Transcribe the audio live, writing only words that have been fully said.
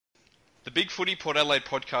The Big Footy Port Adelaide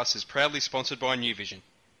podcast is proudly sponsored by New Vision.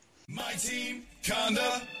 My team,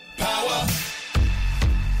 Conda, power.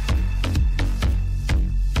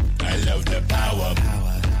 I love the power.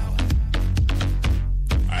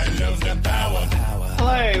 I love the power.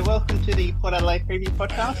 Hello, welcome to the Port Adelaide Preview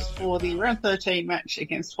Podcast for the Round 13 match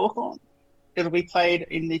against Hawthorn. It'll be played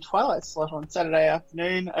in the twilight slot on Saturday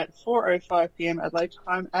afternoon at 4:05pm Adelaide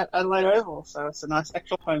time at Adelaide Oval, so it's a nice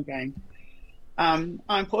actual home game.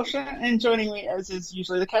 I'm Portia, and joining me, as is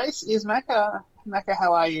usually the case, is Macca. Macca,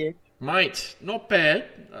 how are you? Mate, not bad.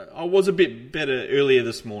 I was a bit better earlier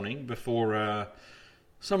this morning before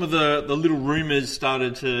some of the little rumours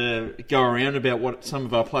started to go around about what some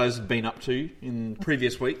of our players had been up to in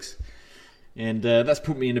previous weeks. And that's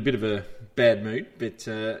put me in a bit of a bad mood. But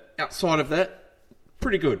outside of that,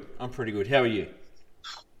 pretty good. I'm pretty good. How are you?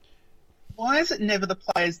 Why is it never the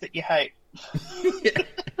players that you hate?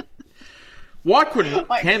 Why couldn't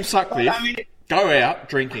Cam Sutcliffe go out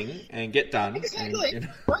drinking and get done? Exactly. And,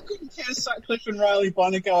 Why couldn't Cam Sutcliffe and Riley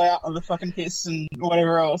Bonner go out on the fucking piss and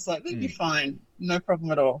whatever else? Like, that'd be fine. No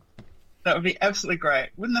problem at all. That would be absolutely great.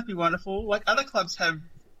 Wouldn't that be wonderful? Like, other clubs have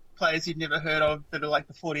players you've never heard of that are like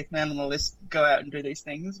the 40th man on the list go out and do these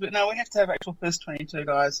things. But no, we have to have actual first 22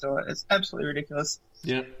 guys do it. It's absolutely ridiculous.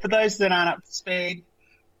 yeah. For those that aren't up to speed,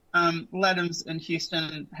 Laddams and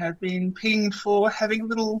Houston have been pinged for having a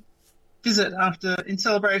little visit in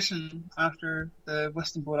celebration after the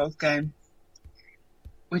Western Bulldogs game,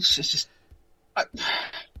 which is just...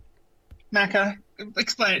 Macca,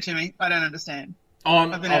 explain it to me. I don't understand.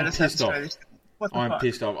 I'm pissed off. What the I'm fuck?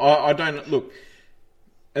 pissed off. I don't... Look,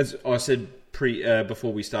 as I said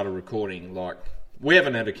before we started recording, like, we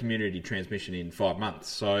haven't had a community transmission in 5 months.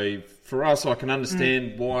 So for us, I can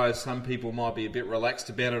understand why some people might be a bit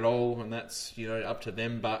relaxed about it all, and that's, up to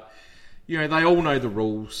them. But, they all know the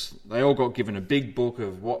rules. They all got given a big book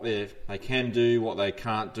of what they can do, what they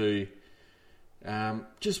can't do.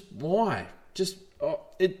 Just why?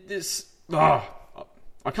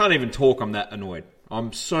 I can't even talk. I'm that annoyed.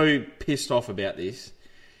 I'm so pissed off about this.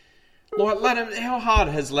 Like, Laddams, how hard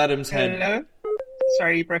has Laddams had... Hello?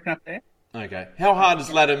 Sorry, you broken up there. Okay. How hard has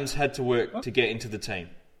Laddams had to work to get into the team?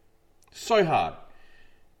 So hard.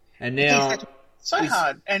 And now...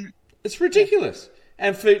 hard. And it's ridiculous.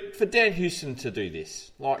 And for Dan Houston to do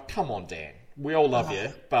this, like, come on, Dan. We all love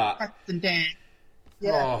you, but... Captain Dan.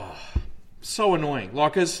 Yeah. So annoying.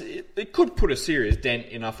 Like, it could put a serious dent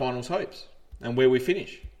in our finals hopes and where we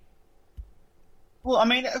finish. Well, I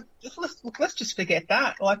mean, let's just forget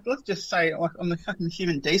that. Like, let's just say, like, on the fucking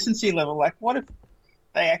human decency level, like, what if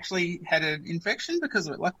they actually had an infection because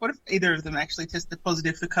of it? Like, what if either of them actually tested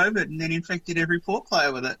positive for COVID and then infected every Port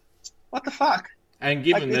player with it? What the fuck? And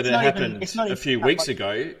given that it happened a few weeks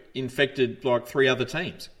ago, infected, like, 3 other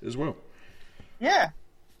teams as well. Yeah.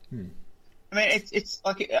 I mean, it's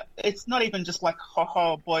like, it's not even just like,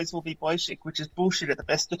 boys will be boys chic, which is bullshit at the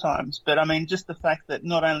best of times. But I mean, just the fact that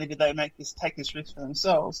not only did they take this risk for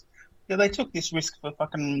themselves, they took this risk for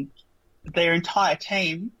fucking their entire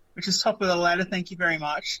team, which is top of the ladder. Thank you very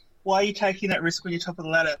much. Why are you taking that risk when you're top of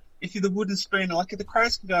the ladder? If you're the wooden spoon, like, if the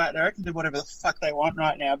Crows can go out there, they can do whatever the fuck they want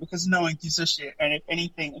right now because no one gives a shit. And if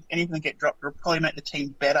anything get dropped, it'll probably make the team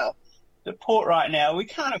better. But Port right now, we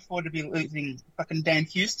can't afford to be losing fucking Dan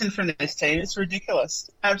Houston from this team. It's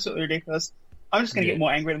ridiculous. Absolutely ridiculous. I'm just going to get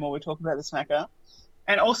more angry the more we talk about this, Macca.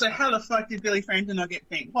 And also, how the fuck did Billy Frampton not get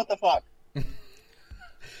pinged? What the fuck?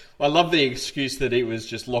 I love the excuse that he was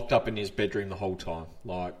just locked up in his bedroom the whole time.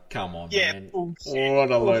 Like, come on, man. Bullshit.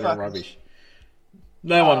 What a load of rubbish.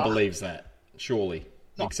 No one believes that, surely.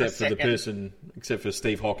 Except for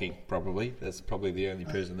Steve Hawking, probably. That's probably the only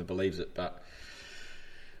person that believes it, but...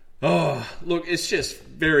 look, it's just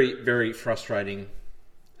very, very frustrating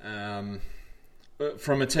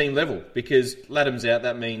from a team level because Laddams out,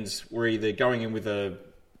 that means we're either going in with a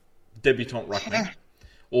debutant ruckman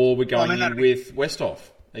or we're going in with Westhoff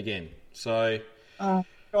again. So, oh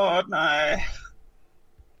God, no!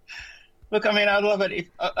 Look, I mean, I'd love it if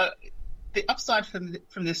the upside from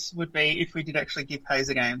this would be if we did actually give Hayes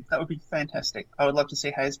a game. That would be fantastic. I would love to see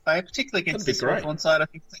Hayes play, particularly against this Hawthorn side. I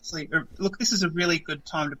think it's actually this is a really good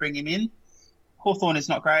time to bring him in. Hawthorn is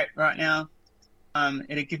not great right now.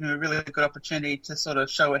 It'd give him a really good opportunity to sort of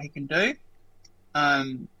show what he can do.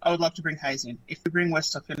 I would love to bring Hayes in. If we bring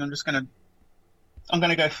Westhoff in, I'm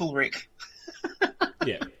gonna go full Rick.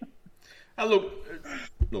 Yeah.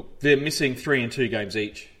 Look, they're missing 3 and 2 games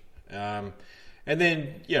each. And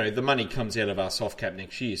then, the money comes out of our soft cap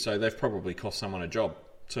next year, so they've probably cost someone a job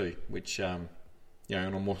too, which, on a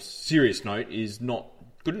more serious note, is not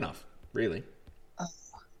good enough, really.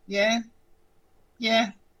 Yeah.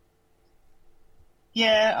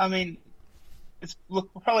 I mean,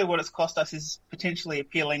 probably what it's cost us is potentially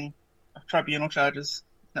appealing tribunal charges.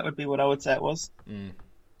 That would be what I would say it was.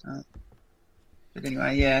 But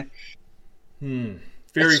anyway, yeah.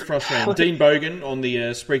 Very frustrating. Dean Bogan on the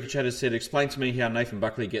Spreaker chat has said, explain to me how Nathan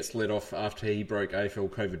Buckley gets let off after he broke AFL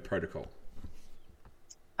COVID protocol.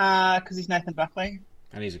 Because he's Nathan Buckley.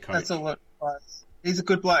 And he's a coach. That's all it was. He's a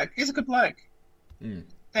good bloke.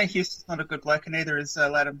 Dan Houston's not a good bloke, and neither is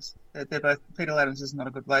Laddams. They're both. Peter Laddams is not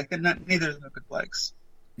a good bloke, and neither is not good blokes.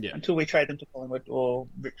 Yeah. Until we trade them to Collingwood or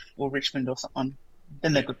Richmond or something,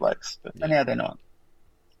 then they're good blokes. But now they're not.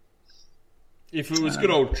 If it was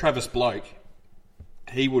good old Travis Bloke,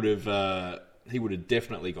 he would have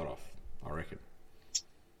definitely got off, I reckon.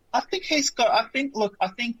 I think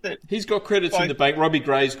that he's got credits in the bank. Robbie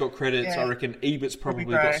Gray's got credits. Yeah. I reckon Ebert's probably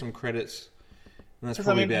got some credits. And that's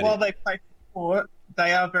probably about while it. they play for sport,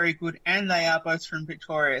 they are very good, and they are both from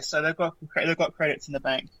Victoria, so they've got credits in the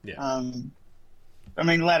bank. Yeah. I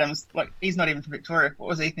mean, Laddams, he's not even from Victoria. What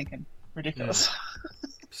was he thinking? Ridiculous.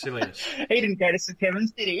 Silliness. He didn't go to St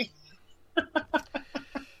Kevin's, did he?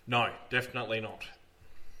 No, definitely not.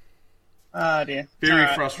 Oh dear. Very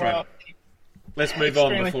frustrating. Well, let's move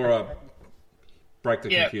on before I break the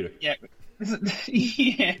computer. Yeah.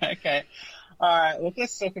 Yeah. Okay. All right. Look,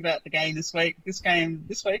 let's talk about the game this week. This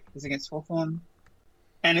week is against Hawthorn,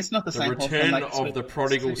 and it's not the same. The return of the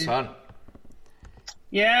prodigal son.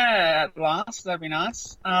 Yeah, at last. That'd be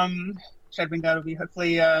nice. Chad Wingard will be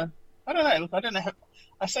hopefully. I don't know. Look, I don't know.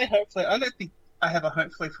 I say hopefully. I don't think I have a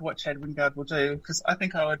hopefully for what Chad Wingard will do, because I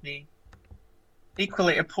think I would be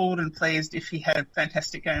equally appalled and pleased if he had a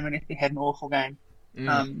fantastic game and if he had an awful game.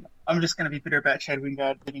 I'm just going to be bitter about Chad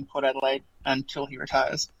Wingard leaving Port Adelaide until he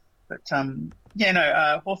retires. But,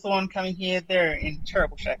 Hawthorn coming here, they're in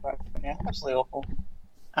terrible shape right now. Absolutely awful.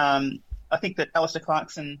 I think that Alistair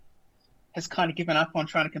Clarkson has kind of given up on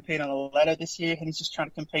trying to compete on the ladder this year, and he's just trying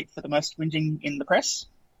to compete for the most whinging in the press.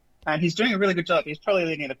 And he's doing a really good job. He's probably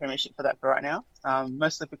leading the premiership for that for right now,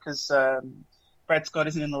 mostly because Brad Scott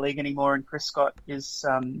isn't in the league anymore and Chris Scott is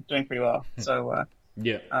doing pretty well. So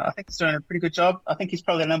I think he's doing a pretty good job. I think he's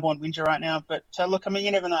probably the number one whinger right now. But look, I mean,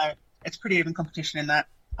 you never know. It's pretty even competition in that.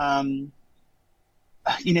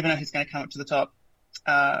 You never know who's going to come up to the top.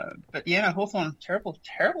 But yeah, no, Hawthorn, terrible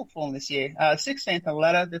form this year. 16th on the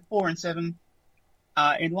ladder, they're 4-7,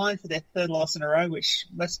 in line for their third loss in a row, which,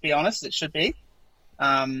 let's be honest, it should be.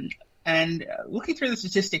 And looking through the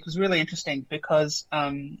statistics was really interesting because I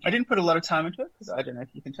didn't put a lot of time into it because I don't know if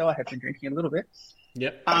you can tell I have been drinking a little bit.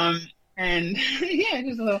 Yep. And yeah,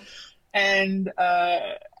 just a little. And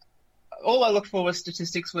all I looked for was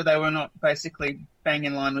statistics where they were not basically bang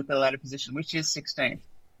in line with their ladder position, which is 16th.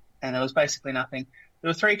 And there was basically nothing. There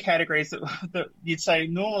were three categories that you'd say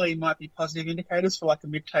normally might be positive indicators for like a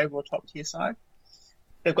mid-table or top-tier side.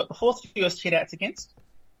 They've got the fourth fewest hit-outs against,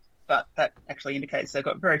 but that actually indicates they've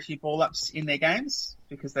got very few ball-ups in their games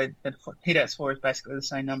because their hit-outs for is basically the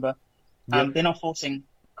same number. Yep. They're not forcing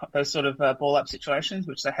those sort of ball-up situations,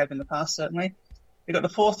 which they have in the past, certainly. They've got the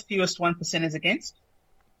fourth fewest 1%ers against,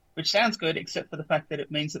 which sounds good, except for the fact that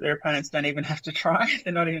it means that their opponents don't even have to try.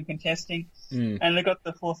 They're not even contesting. And they've got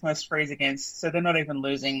the fourth most frees against, so they're not even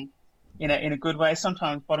losing, in a good way.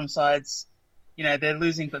 Sometimes bottom sides, they're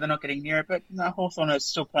losing, but they're not getting near it. But no, Hawthorn is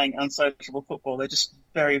still playing unsociable football. They're just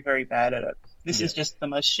very, very bad at it. This is just the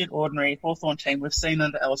most shit ordinary Hawthorn team we've seen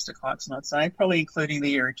under Alistair Clarkson, I'd say, probably including the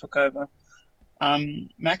year he took over.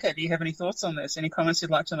 Macca, do you have any thoughts on this? Any comments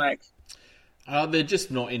you'd like to make? They're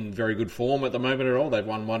just not in very good form at the moment at all. They've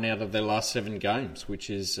won 1 out of their last 7 games, which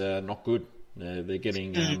is not good. They're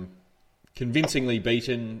getting convincingly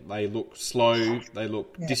beaten. They look slow. They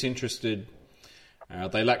look disinterested.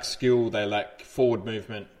 They lack skill. They lack forward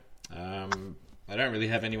movement. They don't really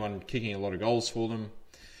have anyone kicking a lot of goals for them.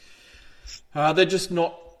 They're just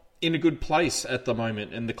not in a good place at the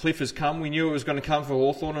moment. And the cliff has come. We knew it was going to come for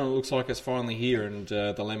Hawthorn, and it looks like it's finally here, and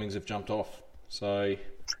the Lemmings have jumped off. So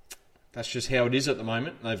that's just how it is at the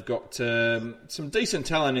moment. They've got some decent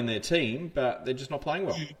talent in their team, but they're just not playing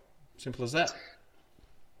well. Simple as that.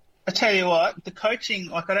 I tell you what, the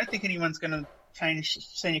coaching, I don't think anyone's going to change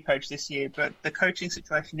senior coach this year, but the coaching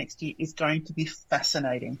situation next year is going to be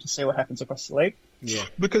fascinating to see what happens across the league. Yeah.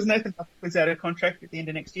 Because Nathan Buckley's out of contract at the end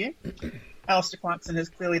of next year. Alistair Clarkson has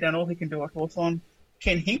clearly done all he can do at Hawthorn.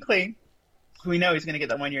 Ken Hinkley, we know he's going to get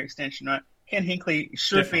that 1-year extension, right? Ken Hinkley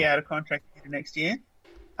should be out of contract at the end of next year.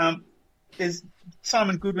 There's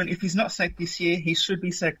Simon Goodwin. If he's not sacked this year, he should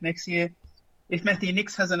be sacked next year. If Matthew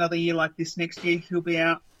Nicks has another year like this next year, he'll be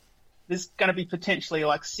out. There's going to be potentially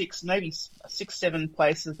like 6-7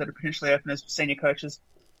 places that are potentially open as senior coaches.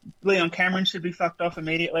 Leon Cameron should be fucked off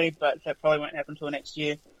immediately, but that probably won't happen until next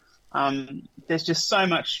year. There's just so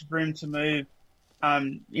much room to move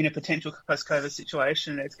in a potential post-COVID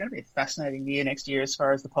situation. It's going to be a fascinating year next year as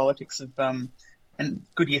far as the politics of and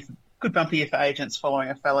good bumpy year for agents following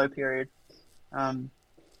a fallow period. Going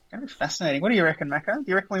to be fascinating. What do you reckon, Macca? Do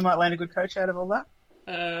you reckon we might land a good coach out of all that?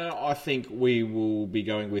 I think we will be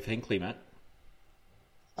going with Hinkley, Matt.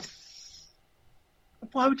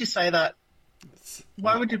 Why would you say that?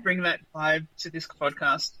 Why would you bring that vibe to this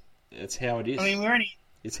podcast? It's how it is. I mean,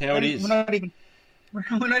 It's how it is. We're not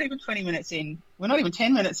even 20 minutes in. We're not even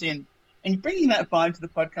 10 minutes in. And you're bringing that vibe to the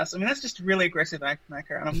podcast. I mean, that's just a really aggressive act,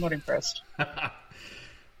 Macca, and I'm not impressed.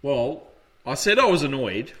 Well, I said I was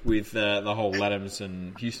annoyed with the whole Adams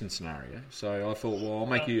and Houston scenario, so I thought, well, I'll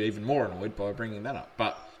make you even more annoyed by bringing that up.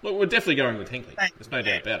 But look, we're definitely going with Hinkley. There's no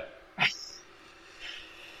doubt about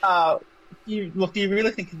it. Do you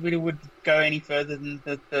really think we would go any further than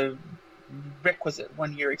the requisite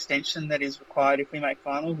 1-year extension that is required if we make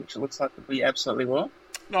finals, which it looks like we absolutely will?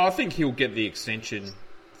 No, I think he'll get the extension.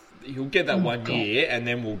 He'll get that 1 year, and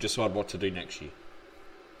then we'll decide what to do next year.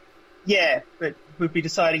 Yeah, but we'll be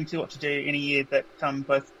deciding what to do in a year that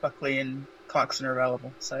both Buckley and Clarkson are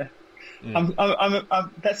available. So,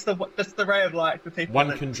 that's the ray of light for people.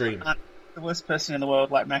 One can dream. The worst person in the world,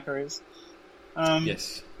 like Macca is.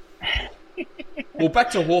 Yes. Well,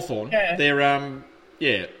 back to Hawthorn. Yeah.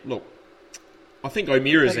 They're look, I think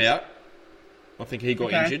O'Meara's out. I think he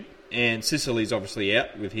got injured, and Sicily's obviously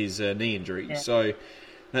out with his knee injury. Yeah. So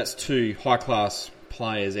that's two high-class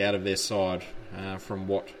players out of their side from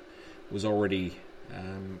what was already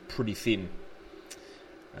pretty thin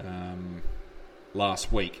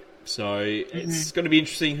last week. So it's going to be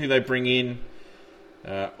interesting who they bring in.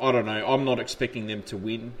 I don't know. I'm not expecting them to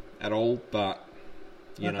win at all, but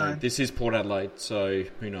you know, this is Port Adelaide, so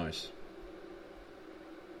who knows?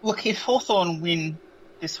 Look, if Hawthorn win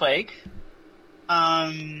this week,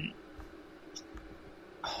 there's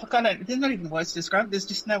not even words to describe it. There's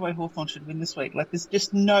just no way Hawthorn should win this week. Like, there's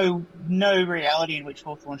just no reality in which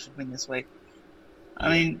Hawthorn should win this week. I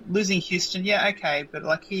mean, losing Houston, yeah, okay, but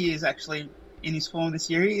like, he is actually in his form this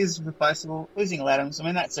year. He is replaceable. Losing Laddams, I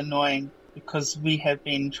mean, that's annoying because we have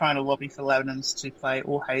been trying to lobby for Laddams to play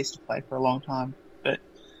or Hayes to play for a long time. But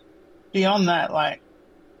beyond that, like,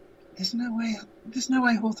 there's no way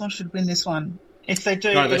Hawthorn should win this one. If they do,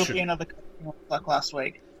 it'll be another like last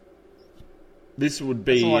week. This would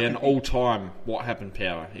be an all-time what happened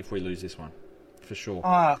power if we lose this one, for sure.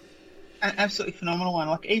 An absolutely phenomenal one.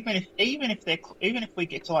 Like, even if we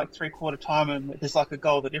get to like 3/4 time and there's like a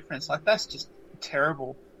goal of the difference, like, that's just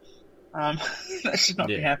terrible. That should not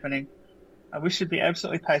be happening. We should be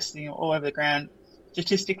absolutely pasting all over the ground.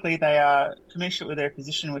 Statistically, they are commensurate with their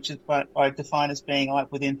position, which is what I define as being like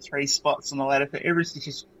within 3 spots on the ladder for every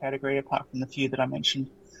statistical category, apart from the few that I mentioned.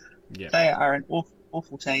 Yeah. They are an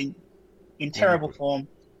awful team in terrible form,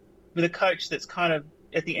 with a coach that's kind of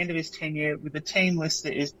at the end of his tenure, with a team list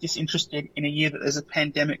that is disinterested in a year that there's a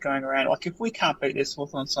pandemic going around. Like, if we can't beat this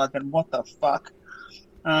Hawthorn side, then what the fuck?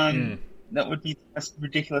 That would be the most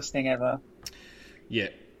ridiculous thing ever. Yeah.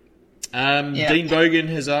 Dean Bogan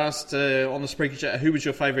has asked on the Spreaker chat, who was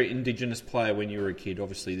your favourite Indigenous player when you were a kid?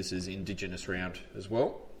 Obviously, this is Indigenous round as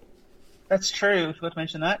well. That's true. I forgot to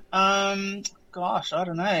mention that. Gosh, I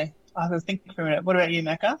don't know. I have to think for a minute. What about you,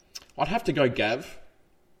 Macca? I'd have to go Gav.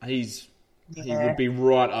 He would be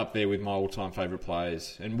right up there with my all-time favourite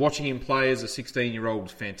players. And watching him play as a 16-year-old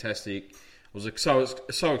was fantastic. I was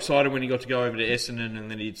so excited when he got to go over to Essendon, and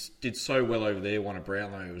then he did so well over there, won a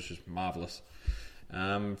Brownlow. It was just marvellous.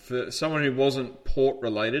 For someone who wasn't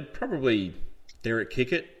Port-related, probably Derek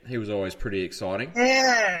Kickett. He was always pretty exciting.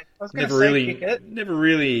 Yeah, I was going to say Kickett. Never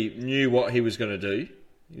really knew what he was going to do.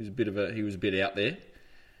 He was a bit out there.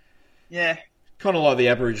 Yeah. Kind of like the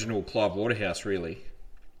Aboriginal Clive Waterhouse, really.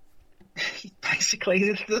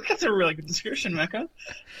 Basically, that's a really good description, Macca.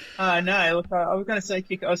 No, look, I was going to say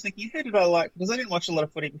Kickett. I was thinking, who did I like? Because I didn't watch a lot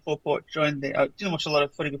of footy before Port joined the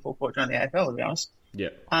AFL, to be honest. Yeah.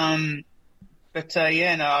 But I'd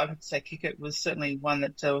have to say Kickett was certainly one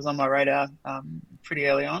that was on my radar pretty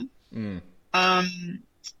early on.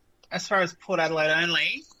 As far as Port Adelaide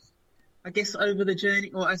only, I guess over the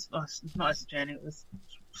journey, not as a journey, it was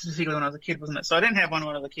specifically when I was a kid, wasn't it? So I didn't have one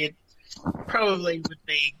when I was a kid. Probably would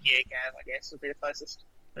be, Gav, I guess, would be the closest.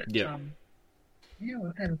 But, we've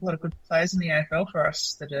had a lot of good players in the AFL for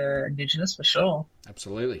us that are Indigenous, for sure.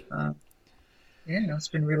 Absolutely. It's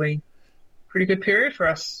been really pretty good period for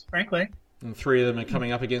us, frankly. And 3 of them are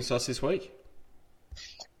coming up against us this week.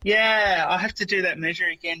 Yeah, I have to do that measure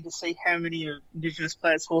again to see how many Indigenous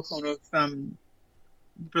players Hawthorn have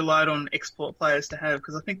relied on export players to have,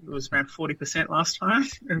 because I think it was around 40% last time.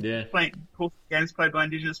 Yeah. Playing games played by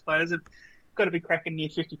Indigenous players. It's got to be cracking near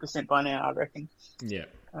 50% by now, I reckon. Yeah.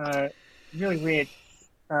 Really weird.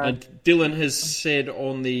 And Dylan has said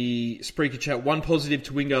on the Spreaker chat, one positive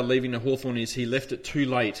to Wingard leaving the Hawthorn is he left it too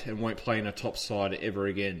late and won't play in a top side ever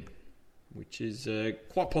again, which is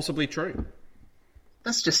quite possibly true.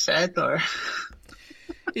 That's just sad, though.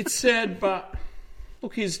 It's sad, but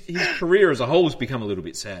look, his career as a whole has become a little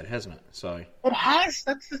bit sad, hasn't it? So It has.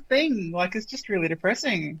 That's the thing. Like, it's just really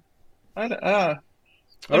depressing. I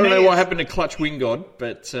don't know what happened to Clutch Wingard,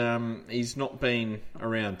 but he's not been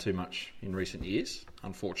around too much in recent years,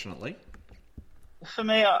 unfortunately. For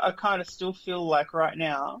me, I kind of still feel like right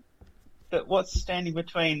now that what's standing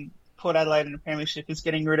between Port Adelaide and the Premiership is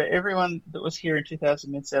getting rid of everyone that was here in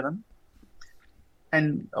 2007,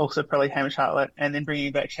 and also probably Hamish Hartlett, and then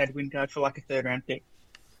bringing back Chad Wingard for like a third-round pick.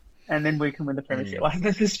 And then we can win the Premiership. Like,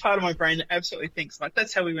 there's this part of my brain that absolutely thinks, like,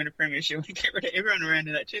 that's how we win a Premiership. We get rid of everyone around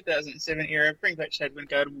in that 2007 era, bring back Chad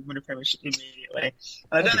Wingard, and we win a Premiership immediately.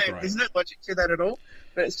 And I don't know, there's no logic to that at all,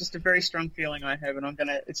 but it's just a very strong feeling I have, and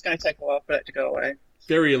it's going to take a while for that to go away.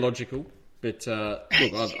 Very illogical, but look,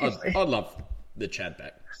 I'd love the Chad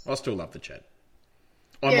back. I still love the Chad.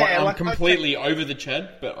 I'm completely over the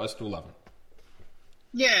Chad, but I still love him.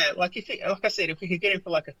 Yeah, like I said, if we could get him for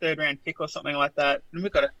like a third-round pick or something like that, and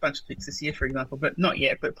we've got a bunch of picks this year, for example, but not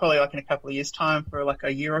yet, but probably like in a couple of years' time for like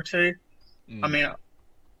a year or two. I mean,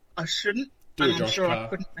 I shouldn't. I'm sure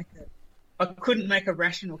Carr. I couldn't make a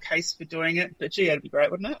rational case for doing it, but gee, that'd be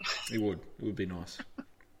great, wouldn't it? It would. It would be nice.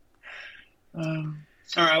 All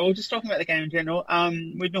right, well, just talking about the game in general.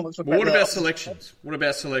 We'd normally talk about. What about selections?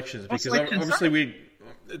 Because obviously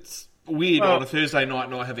it's weird on a Thursday night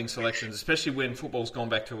not having selections, especially when football's gone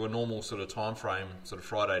back to a normal sort of time frame, sort of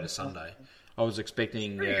Friday to Sunday. I was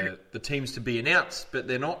expecting the teams to be announced, but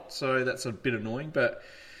they're not, so that's a bit annoying. But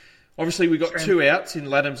obviously we got 2 outs in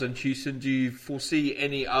Laddams and Houston. Do you foresee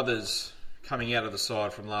any others coming out of the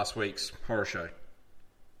side from last week's horror show?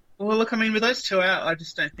 Well, look, I mean, with those 2 out, I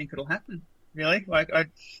just don't think it'll happen, really. Like,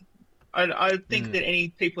 I think that any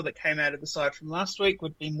people that came out of the side from last week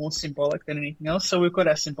would be more symbolic than anything else. So we've got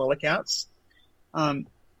our symbolic outs. We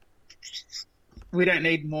don't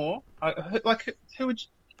need more. Who would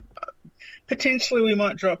potentially we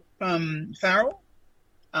might drop Farrell.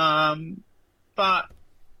 But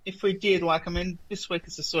if we did, this week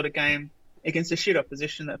is the sort of game against a shit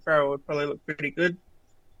opposition that Farrell would probably look pretty good.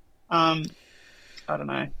 I don't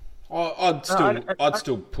know. I'd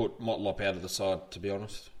still put Motlop out of the side, to be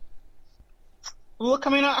honest. Well, look, I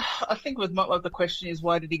mean, I think with Motlop, the question is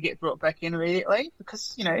why did he get brought back in immediately?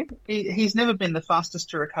 Because, he's never been the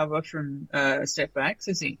fastest to recover from setbacks,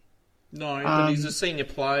 is he? No, but he's a senior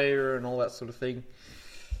player and all that sort of thing.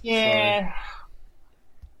 Yeah. So.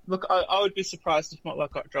 Look, I would be surprised if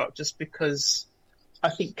Motlop got dropped just because I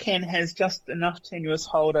think Ken has just enough tenuous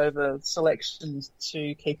hold over selections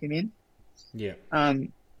to keep him in. Yeah. Well,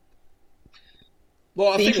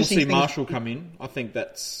 I think we'll see Marshall come in. I think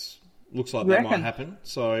looks like that might happen.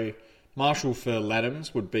 So Marshall for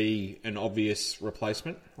Laddams would be an obvious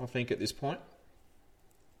replacement, I think, at this point.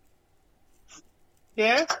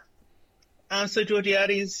 Yeah. So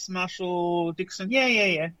Georgiades, Marshall, Dixon.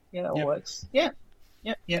 Yeah. That all works. Yeah.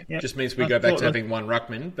 Just means we go back to having one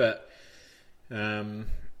ruckman, but I'm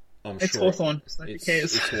sure it's Hawthorn. So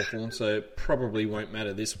it's Hawthorn, so it probably won't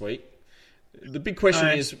matter this week. The big question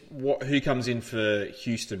is who comes in for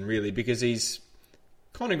Houston, really, because he's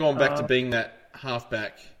kind of gone back to being that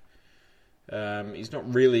halfback. He's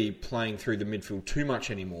not really playing through the midfield too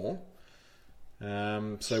much anymore.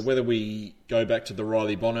 So whether we go back to the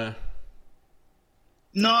Riley Bonner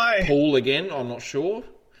pool again, I'm not sure.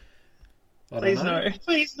 Please no.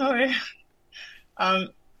 I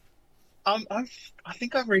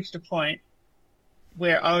think I've reached a point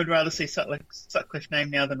where I would rather see Sutcliffe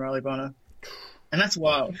named now than Riley Bonner, and that's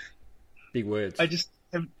wild. Big words.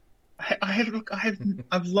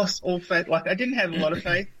 I've lost all faith. Like, I didn't have a lot of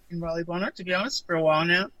faith in Riley Bonner, to be honest, for a while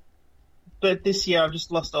now. But this year I've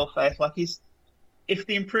just lost all faith. Like, if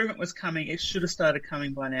the improvement was coming, it should have started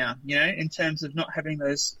coming by now, in terms of not having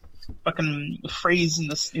those fucking freeze in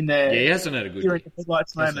the Yeah, he hasn't had a good year.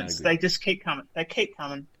 Headlights moments. They just keep coming. They keep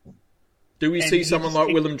coming. Do we see someone like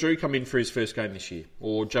Willem Drew come in for his first game this year?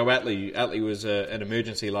 Or Joe Atley? Atley was an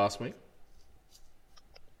emergency last week.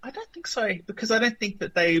 I don't think so, because I don't think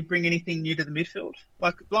that they bring anything new to the midfield.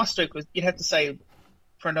 Like, last week, you'd have to say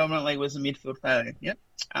predominantly was a midfield failure, yep.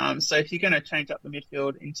 So if you're going to change up the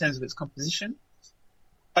midfield in terms of its composition,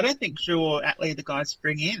 I don't think Drew or Atley are the guys to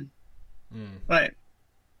bring in. Like,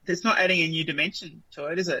 it's not adding a new dimension to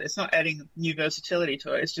it, is it? It's not adding new versatility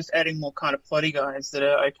to it. It's just adding more kind of ploddy guys that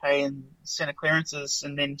are okay in centre clearances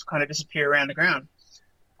and then kind of disappear around the ground.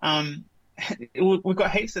 We've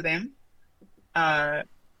got heaps of them.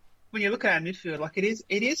 When you look at our midfield, like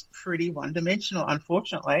it is pretty one-dimensional,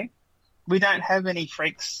 unfortunately. We don't have any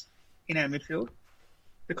freaks in our midfield.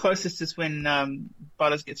 The closest is when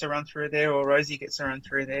Butters gets a run through there or Rosie gets a run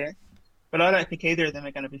through there. But I don't think either of them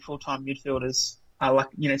are going to be full-time midfielders,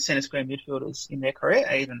 centre square midfielders in their career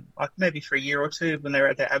even. Like maybe for a year or two when they're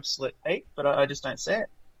at their absolute peak, but I just don't see it.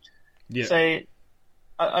 Yeah. So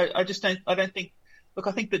I don't think. Look,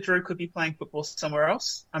 I think that Drew could be playing football somewhere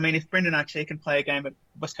else. I mean, if Brendan Archie can play a game at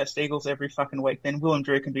West Coast Eagles every fucking week, then Will and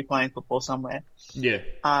Drew can be playing football somewhere. Yeah.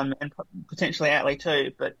 And potentially Atley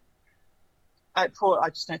too. But at Port, I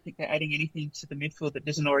just don't think they're adding anything to the midfield that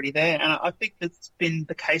isn't already there. And I think that's been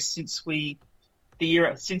the case since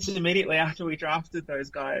immediately after we drafted those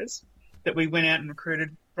guys, that we went out and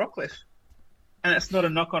recruited Rockcliffe. And it's not a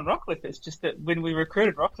knock on Rockcliffe. It's just that when we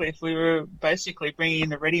recruited Rockcliffe, we were basically bringing in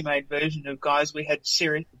the ready-made version of guys we had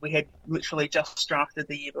literally just drafted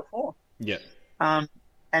the year before. Yeah. And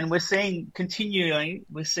we're seeing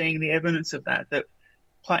the evidence of that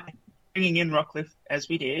bringing in Rockcliffe as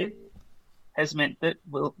we did has meant that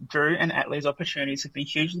Drew and Atley's opportunities have been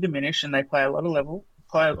hugely diminished, and they spend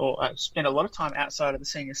a lot of time outside of the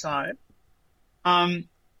senior side.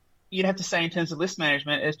 You'd have to say in terms of list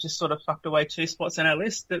management, it's just sort of fucked away 2 spots on our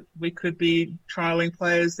list that we could be trialling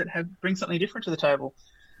players that bring something different to the table.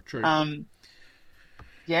 True.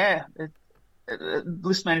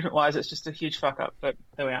 List management wise, it's just a huge fuck up, but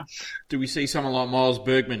there we are. Do we see someone like Miles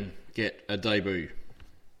Bergman get a debut?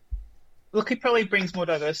 Look, he probably brings more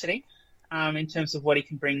diversity in terms of what he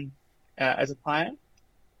can bring as a player.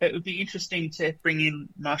 It would be interesting to bring in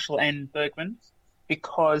Marshall and Bergman,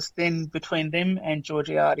 because then between them and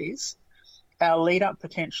Georgiades, our lead-up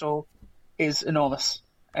potential is enormous.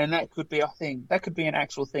 And that could be a thing. That could be an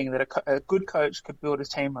actual thing that a good coach could build his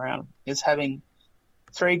team around, is having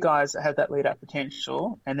 3 guys that have that lead-up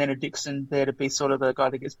potential, and then a Dixon there to be sort of the guy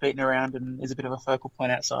that gets beaten around and is a bit of a focal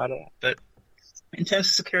point outside of that. But in terms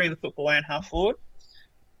of securing the football and half forward,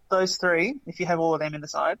 those 3, if you have all of them in the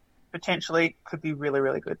side, potentially could be really,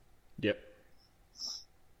 really good. Yep.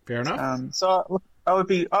 Fair enough. So look, I would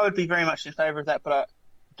be very much in favour of that, but I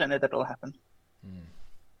don't know that it'll happen.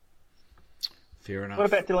 Fair enough. What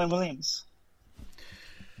about Dylan Williams?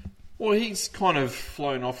 Well, he's kind of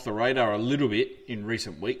flown off the radar a little bit in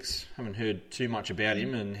recent weeks. Haven't heard too much about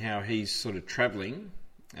him and how he's sort of travelling.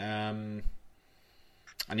 And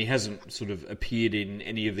he hasn't sort of appeared in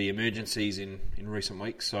any of the emergencies in recent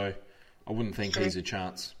weeks, so I wouldn't think he's a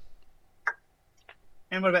chance.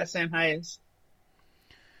 And what about Sam Hayes?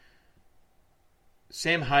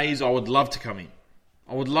 Sam Hayes, I would love to come in.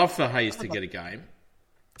 I would love for Hayes to get a game.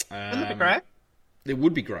 Wouldn't it be great? It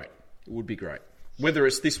would be great. It would be great. Whether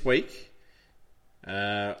it's this week,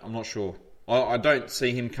 I'm not sure. I don't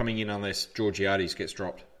see him coming in unless Georgiades gets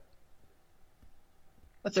dropped.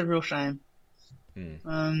 That's a real shame.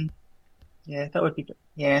 Yeah, that would be...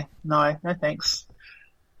 Yeah, no thanks.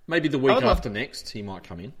 Maybe the week after next, he might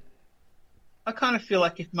come in. I kind of feel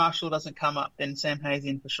like if Marshall doesn't come up, then Sam Hayes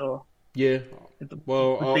in for sure. Yeah,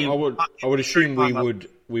 well, I would assume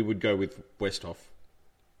we would go with Westhoff.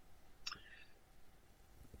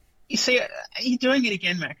 You see, are you doing it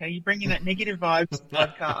again, Mac? Are you bringing that negative vibe to the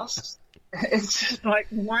podcast? It's just like,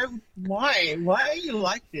 why are you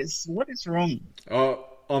like this? What is wrong?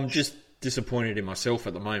 I'm just disappointed in myself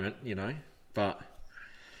at the moment, but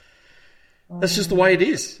that's just the way it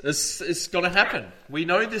is. It's going to happen. We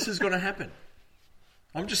know this is going to happen.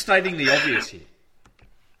 I'm just stating the obvious here.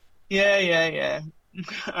 Yeah.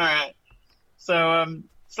 All right. So,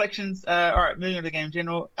 selections. All right, moving on to the game in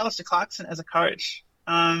general. Alistair Clarkson as a coach.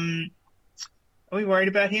 Are we worried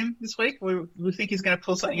about him this week? We think he's going to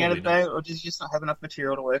pull something out of the day, or does he just not have enough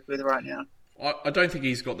material to work with right now? I don't think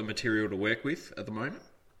he's got the material to work with at the moment.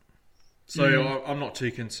 So I'm not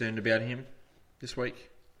too concerned about him this week.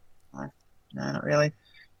 No, not really.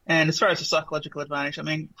 And as far as the psychological advantage, I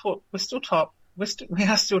mean, we're still top. We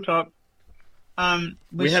are still top.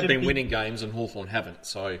 We have been winning games and Hawthorn haven't,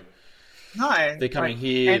 so no, they're coming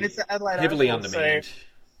here and it's heavily undermanned. So...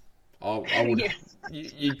 I would.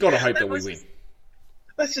 You've got to hope that we win.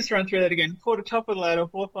 Let's just run through that again. Port top of the ladder,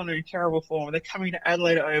 Hawthorn are in terrible form. They're coming to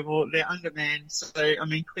Adelaide Oval. They're undermanned. So, I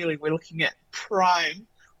mean, clearly we're looking at prime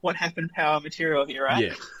what happened power material here,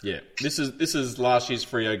 right? Yeah. This is last year's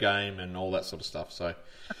Freo game and all that sort of stuff. So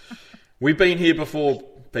we've been here before,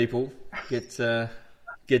 people. Get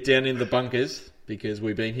down in the bunkers because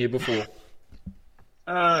we've been here before.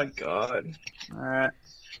 Oh, God. All right.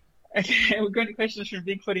 Okay, we've got any questions from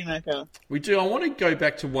Big Footy Maker. We do. I want to go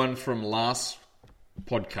back to one from last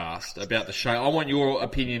podcast about the shape. I want your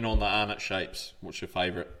opinion on the Arnott shapes. What's your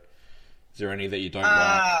favourite? Is there any that you don't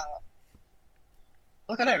like?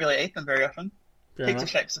 Look, I don't really eat them very often. Fair Pizza enough.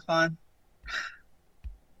 shapes are fine.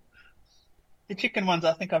 The chicken ones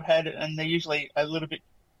I think I've had, and they're usually a little bit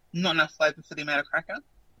not enough flavour for the amount of cracker.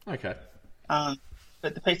 Okay,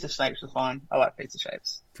 But the pizza shapes are fine. I like pizza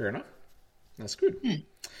shapes. fair enough. That's good.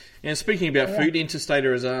 And speaking about food,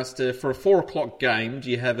 Interstater has asked, for a 4 o'clock game,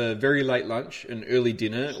 do you have a very late lunch, an early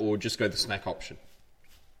dinner, or just go the snack option?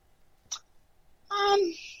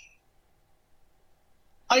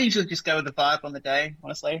 I usually just go with the vibe on the day,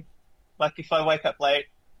 honestly. Like, if I wake up late,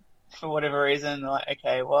 for whatever reason, like,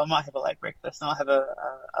 okay, well, I might have a late breakfast, and I'll have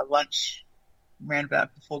a lunch round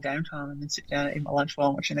about before game time, and then sit down and eat my lunch while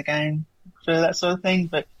I'm watching the game, so that sort of thing.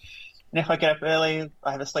 But and if I get up early,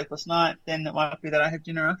 I have a sleepless night, then it might be that I have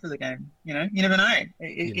dinner after the game. You know, you never know.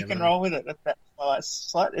 You can roll with it.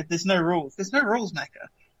 There's no rules. There's no rules, Macca.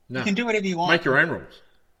 No. You can do whatever you want. Make your own rules.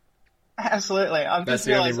 Absolutely. I've That's just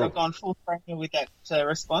the only realised rule. I've gone full frame with that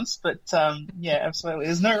response, but yeah, absolutely.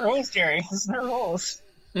 There's no rules, Jerry. There's no rules.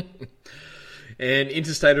 And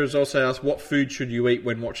Interstater has also asked, what food should you eat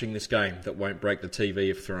when watching this game that won't break the TV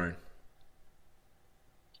if thrown?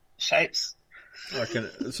 Shapes. I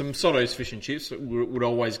reckon some Sotto's fish and chips would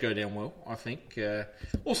always go down well, I think.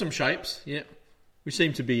 Or some shapes, yeah. We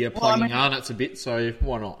seem to be plugging Arnott's a bit, so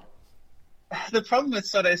why not? The problem with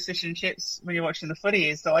Sotto's fish and chips when you're watching the footy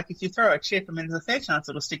is that, like, if you throw a chip, I mean, there's a fair chance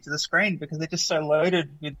it'll stick to the screen because they're just so loaded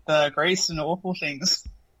with grease and awful things.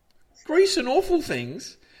 Grease and awful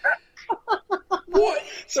things? What?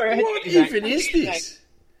 Sorry, I had What to do that. even is this?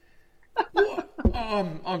 What? Oh,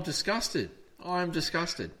 I'm disgusted. I'm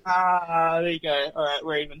disgusted. There you go. All right,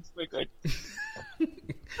 we're even. We're good.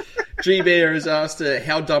 G-Bear has asked,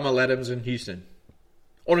 how dumb are Laddams and Houston?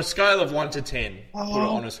 On a scale of 1 to 10. Put it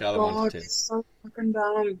on a scale of 1 to 10. It's so fucking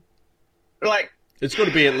dumb. Like, It's got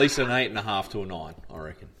to be at least an 8.5 to a 9, I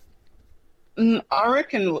reckon. I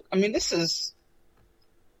reckon. I mean, this is.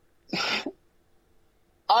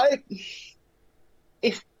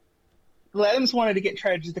 If Laddams wanted to get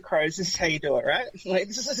traded to the Crows, this is how you do it, right? Like,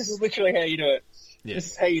 this is literally how you do it. Yeah.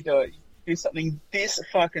 This is how you do it. You do something this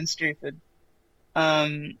fucking stupid.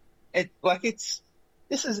 This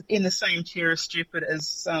is in the same tier of stupid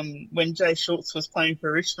as when Jay Schultz was playing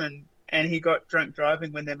for Richmond and he got drunk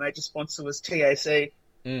driving when their major sponsor was TAC.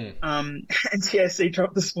 And TAC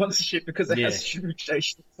dropped the sponsorship because of how stupid Jay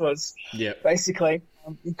Schultz was. Yeah. Basically,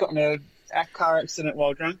 he got in a car accident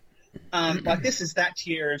while drunk. Like, this is that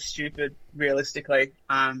tier of stupid, realistically.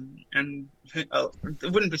 And it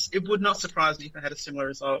would not surprise me if it had a similar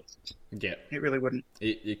result. Yeah. It really wouldn't.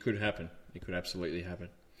 It could happen. It could absolutely happen.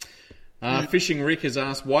 Fishing Rick has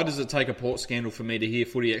asked, why does it take a Port scandal for me to hear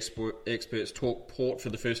footy experts talk Port for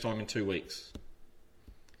the first time in 2 weeks?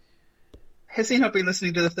 Has he not been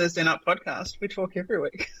listening to the Thursday Night podcast? We talk every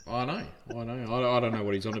week. I know. I don't know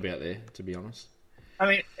what he's on about there, to be honest. I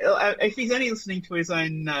mean, if he's only listening to his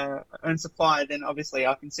own supply, then obviously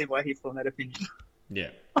I can see why he's formed that opinion.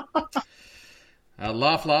 Yeah.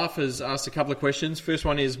 Laugh has asked a couple of questions. First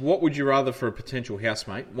one is, what would you rather for a potential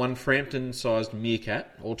housemate? 1 Frampton-sized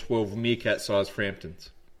meerkat or 12 meerkat-sized Framptons?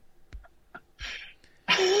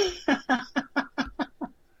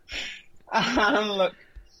 Look,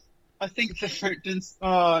 I think the Framptons...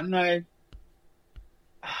 Oh, no.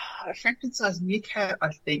 Frampton-sized meerkat, I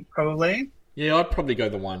think, probably. Yeah, I'd probably go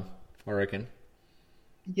the 1, I reckon.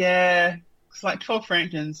 Yeah. It's like 12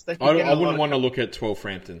 Framptons. I wouldn't want to look at 12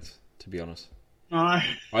 Framptons, to be honest. No.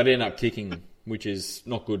 I'd end up kicking them, which is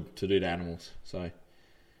not good to do to animals. So,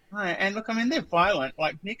 Right, and look, I mean, they're violent.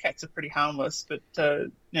 Like, meerkats are pretty harmless, but,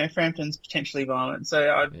 Frampton's potentially violent,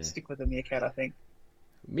 so I'd stick with the meerkat, I think.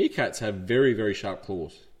 meerkats have very, very sharp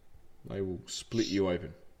claws. They will split you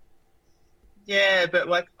open. Yeah, but,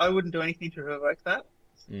 like, I wouldn't do anything to provoke that.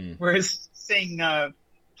 Whereas seeing 12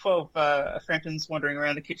 Framptons wandering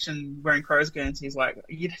around the kitchen wearing crow's guernseys, like,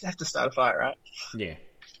 you'd have to start a fight, right? Yeah.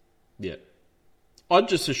 Yeah. I'd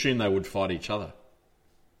just assume they would fight each other.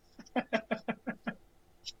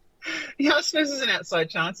 Yeah, I suppose there's an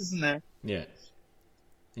outside chance, isn't there? Yeah.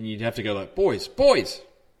 And you'd have to go like, boys,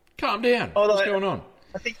 calm down. Although What's going on?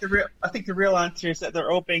 I think the real answer is that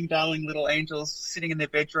they're all being darling little angels sitting in their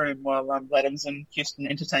bedroom while Laddams and Houston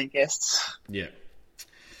entertain guests. Yeah.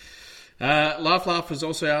 Laugh has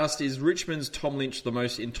also asked, is Richmond's Tom Lynch the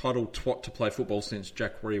most entitled twat to play football since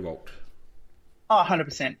Jack Riewoldt? Oh,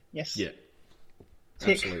 100%. Yes. Yeah.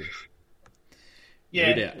 Tick. Absolutely.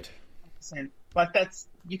 Yeah. No doubt. 100%. Like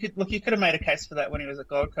you could have made a case for that when he was at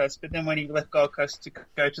Gold Coast, but then when he left Gold Coast to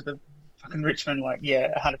go to the fucking Richmond,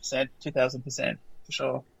 100%, 2,000% for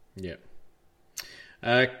sure. Yeah.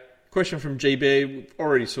 Question from GB. We've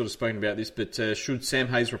already sort of spoken about this, but should Sam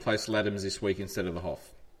Hayes replace Laddams this week instead of the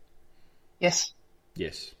Hoff? Yes.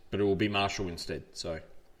 Yes, but it will be Marshall instead. So,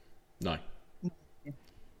 no.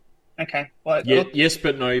 Okay. Well, yeah, yes,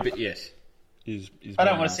 but no, but yes. I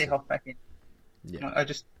don't want to see Hoff back in. Yeah. No,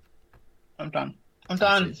 I'm done. I'm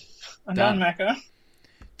done, Macca.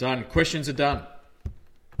 Done. Questions are done.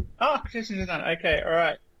 Oh, questions are done. Okay, all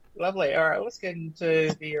right. Lovely. All right, let's get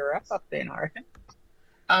into the wrap-up then, I reckon.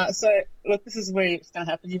 So, look, this is where it's going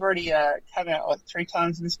to happen. You've already come out 3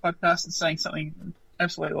 times in this podcast and saying something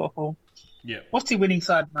absolutely awful. Yeah. What's your winning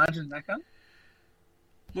side margin, Macca?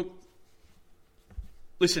 Look,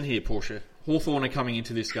 listen here, Portia. Hawthorn are coming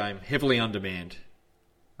into this game heavily undermanned,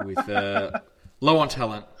 with low on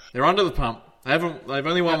talent. They're under the pump. They've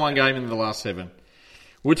only won one game in the last 7.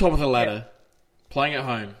 We're top of the ladder, playing at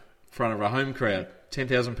home in front of a home crowd,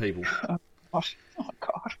 10,000 people. Oh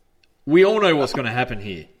God. We all know what's going to happen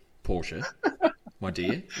here, Portia, my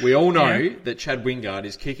dear. We all know that Chad Wingard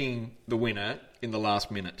is kicking the winner in the last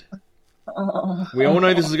minute. We all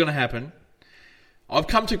know this is going to happen. I've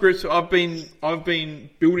come to grips. I've been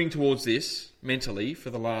building towards this mentally for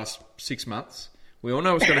the last 6 months. We all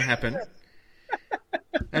know what's going to happen.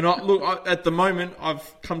 And at the moment,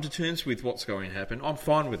 I've come to terms with what's going to happen. I'm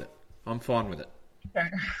fine with it.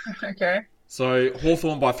 Okay. So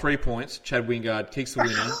Hawthorn by 3 points. Chad Wingard kicks the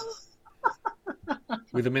winner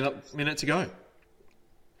with a minute to go.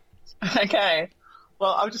 Okay.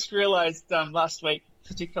 Well, I just realised last week,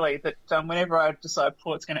 particularly, that whenever I decide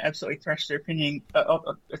Port's going to absolutely thrash their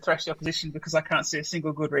thrash the opposition because I can't see a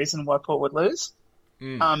single good reason why Port would lose.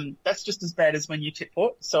 That's just as bad as when you tip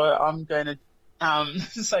Port. So I'm going to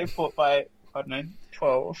say Port by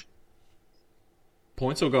 12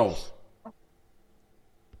 points or goals.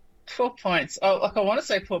 12 points. Oh, I want to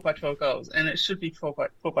say Port by 12 goals, and it should be Port by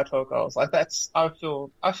 12 goals. I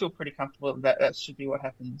feel pretty comfortable that should be what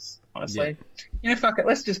happens. Honestly, fuck it.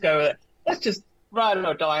 Let's just go with it. Let's just ride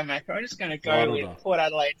or die, Mac. I'm just going to go with Port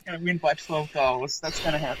Adelaide. Going to win by 12 goals. That's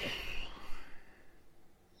going to happen.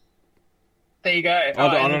 There you go.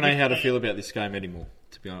 I don't know how to feel about this game anymore.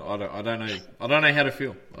 To be honest, I don't know. I don't know how to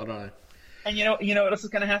feel. I don't know. And you know what else is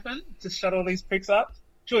going to happen? To shut all these pricks up,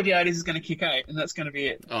 Georgiades is going to kick 8, and that's going to be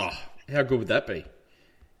it. Oh, how good would that be?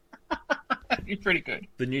 That'd be pretty good.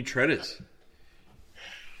 The new Treaders.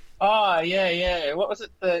 Oh, yeah. What was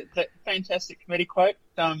it? The fantastic committee quote?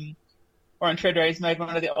 Warren Treadway made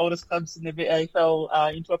one of the oldest clubs in the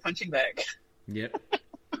AFL into a punching bag. Yep.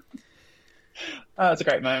 Oh, it's a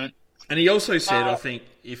great moment. And he also said, I think,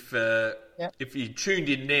 if you tuned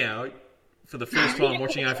in now for the first time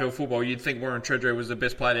watching AFL football, you'd think Warren Treadway was the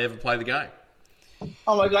best player to ever play the game.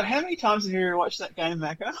 Oh my God, how many times have you watched that game,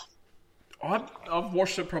 Macca? I've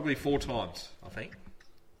watched it probably 4 times, I think.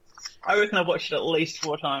 I reckon I've watched it at least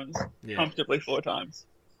 4 times. Yeah. Comfortably 4 times.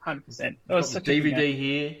 100%. It was such a DVD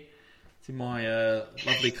here. It's in my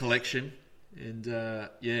lovely collection. And,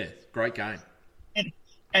 great game.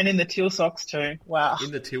 And in the teal socks too. Wow.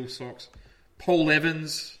 In the teal socks. Paul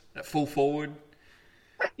Evans at full forward.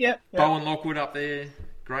 Yep. Bowen Lockwood up there.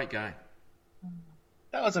 Great game.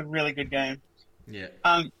 That was a really good game. Yeah.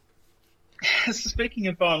 Speaking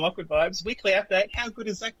of Bowen Lockwood vibes, weekly update. How good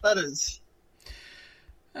is Zach Butters?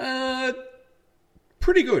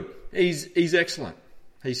 Pretty good. He's excellent.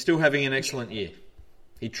 He's still having an excellent year.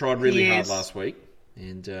 He tried really hard last week,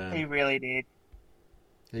 and he really did.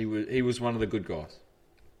 He was one of the good guys.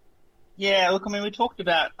 Yeah, look, I mean, we talked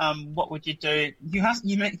about what would you do. You asked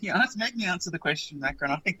to make me answer the question, Macca,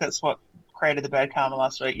 and I think that's what created the bad karma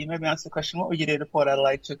last week. You made me answer the question, what would you do to Port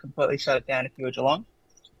Adelaide to completely shut it down if you were Geelong?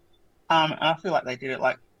 And I feel like they did it.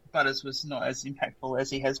 Like, Butters was not as impactful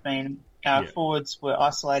as he has been. Our forwards were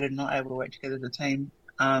isolated, not able to work together as a team.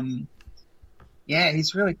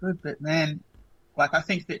 He's really good, but man, I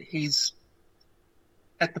think that he's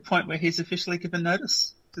at the point where he's officially given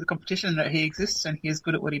notice to the competition that he exists and he is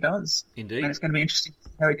good at what he does. Indeed. And it's going to be interesting to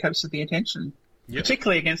see how he copes with the attention,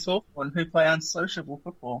 particularly against Hawthorn, who play unsociable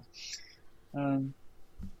football. And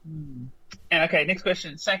okay, next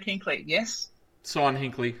question. Zach Hinkley, yes? Sign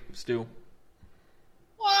Hinkley still.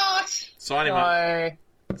 What? Sign him up.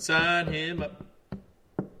 Sign him up.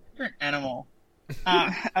 You're an animal.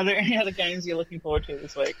 Are there any other games you're looking forward to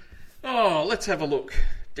this week? Oh, let's have a look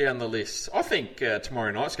down the list. I think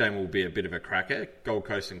tomorrow night's game will be a bit of a cracker. Gold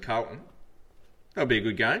Coast and Carlton. That'll be a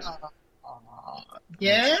good game.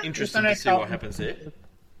 Yeah. Interesting to see what happens there.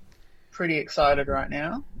 Pretty excited right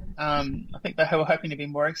now. I think they were hoping to be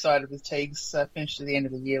more excited with Teague's finish to the end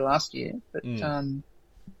of the year last year. But yeah,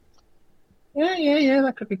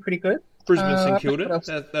 that could be pretty good. Brisbane St Kilda,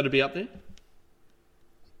 that'd be up there.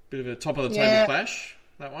 Bit of a top of the table clash,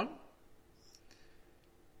 that one.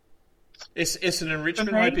 Essendon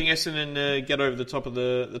Richmond, hoping Essendon get over the top of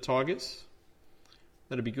the Tigers.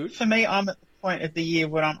 That'd be good. For me, I'm at the point of the year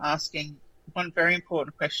where I'm asking one very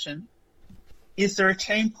important question. Is there a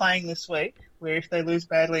team playing this week where if they lose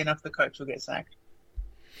badly enough, the coach will get sacked?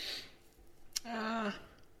 No.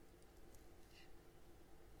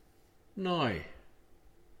 No.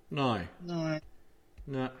 No.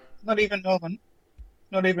 Not even Melbourne.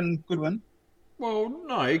 Not even Goodwin. Well,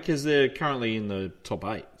 no, because they're currently in the top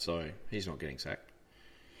 8, so he's not getting sacked.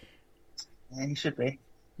 Yeah, he should be.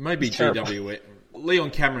 Maybe GW. Leon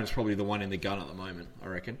Cameron's probably the one in the gun at the moment, I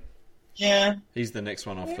reckon. Yeah. He's the next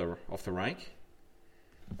one off the rank.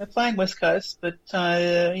 They're playing West Coast, but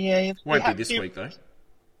yeah. Won't be this week, though.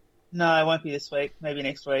 No, it won't be this week. Maybe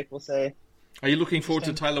next week, we'll see. Are you looking forward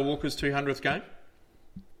to Taylor Walker's 200th game?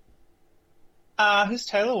 Who's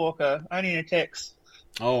Taylor Walker? Only in a text.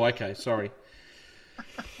 Oh, okay, sorry.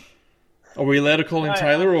 Are we allowed to call him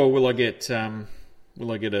Taylor, or will I get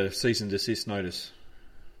a cease and desist notice?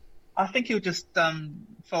 I think he'll just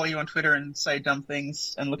follow you on Twitter and say dumb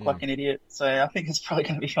things and look like an idiot. So I think it's probably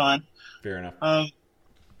going to be fine. Fair enough.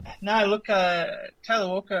 No, look, Taylor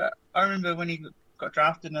Walker, I remember when he got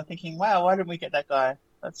drafted and I'm thinking, wow, why didn't we get that guy?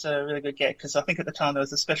 That's a really good get, because I think at the time there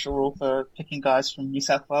was a special rule for picking guys from New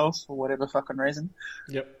South Wales for whatever fucking reason.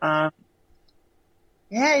 Yep.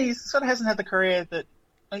 Yeah, he sort of hasn't had the career that...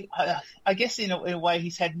 I guess in a way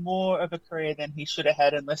he's had more of a career than he should have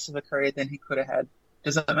had and less of a career than he could have had.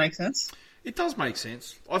 Does that make sense? It does make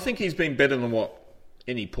sense. I think he's been better than what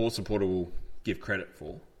any Port supporter will give credit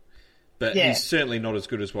for. But he's certainly not as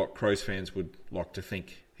good as what Crows fans would like to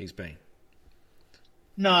think he's been.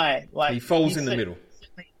 No. He falls in the middle.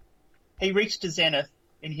 He reached a zenith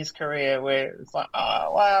in his career where it's like,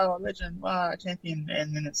 oh, wow, legend, wow, champion.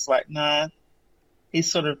 And then it's like, nah. He's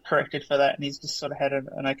sort of corrected for that, and he's just sort of had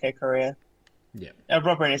an okay career. Yeah. A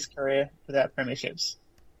Rob Rennie's career without premierships.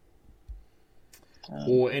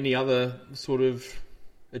 Or any other sort of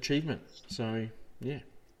achievement. So, yeah.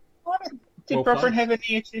 Did Robin have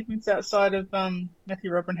any achievements outside of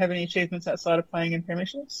Matthew Robin have any achievements outside of playing in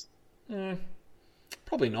premierships?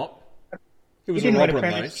 Probably not. It was he a didn't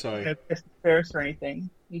Robin win though, so best fairest or anything.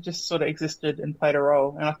 He just sort of existed and played a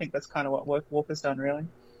role, and I think that's kind of what Walker's done, really.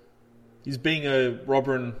 Is being a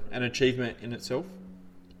Robin an achievement in itself?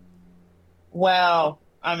 Wow.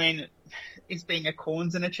 I mean, is being a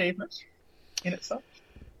Corns an achievement in itself?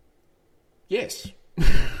 Yes.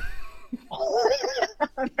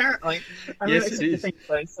 Apparently. I yes, really it is.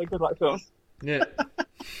 Think so good luck to him. Yeah.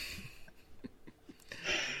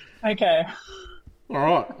 Okay. All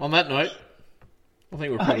right. On that note, I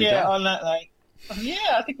think we're probably done. On that note. Yeah,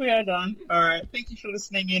 I think we are done. All right. Thank you for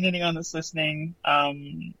listening in. Anyone that's listening,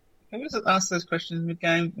 who was it asked those questions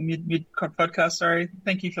mid-podcast, sorry.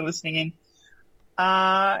 Thank you for listening in.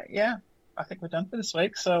 Yeah, I think we're done for this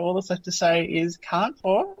week. So all that's left to say is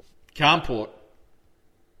Camport. Camport.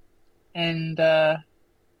 And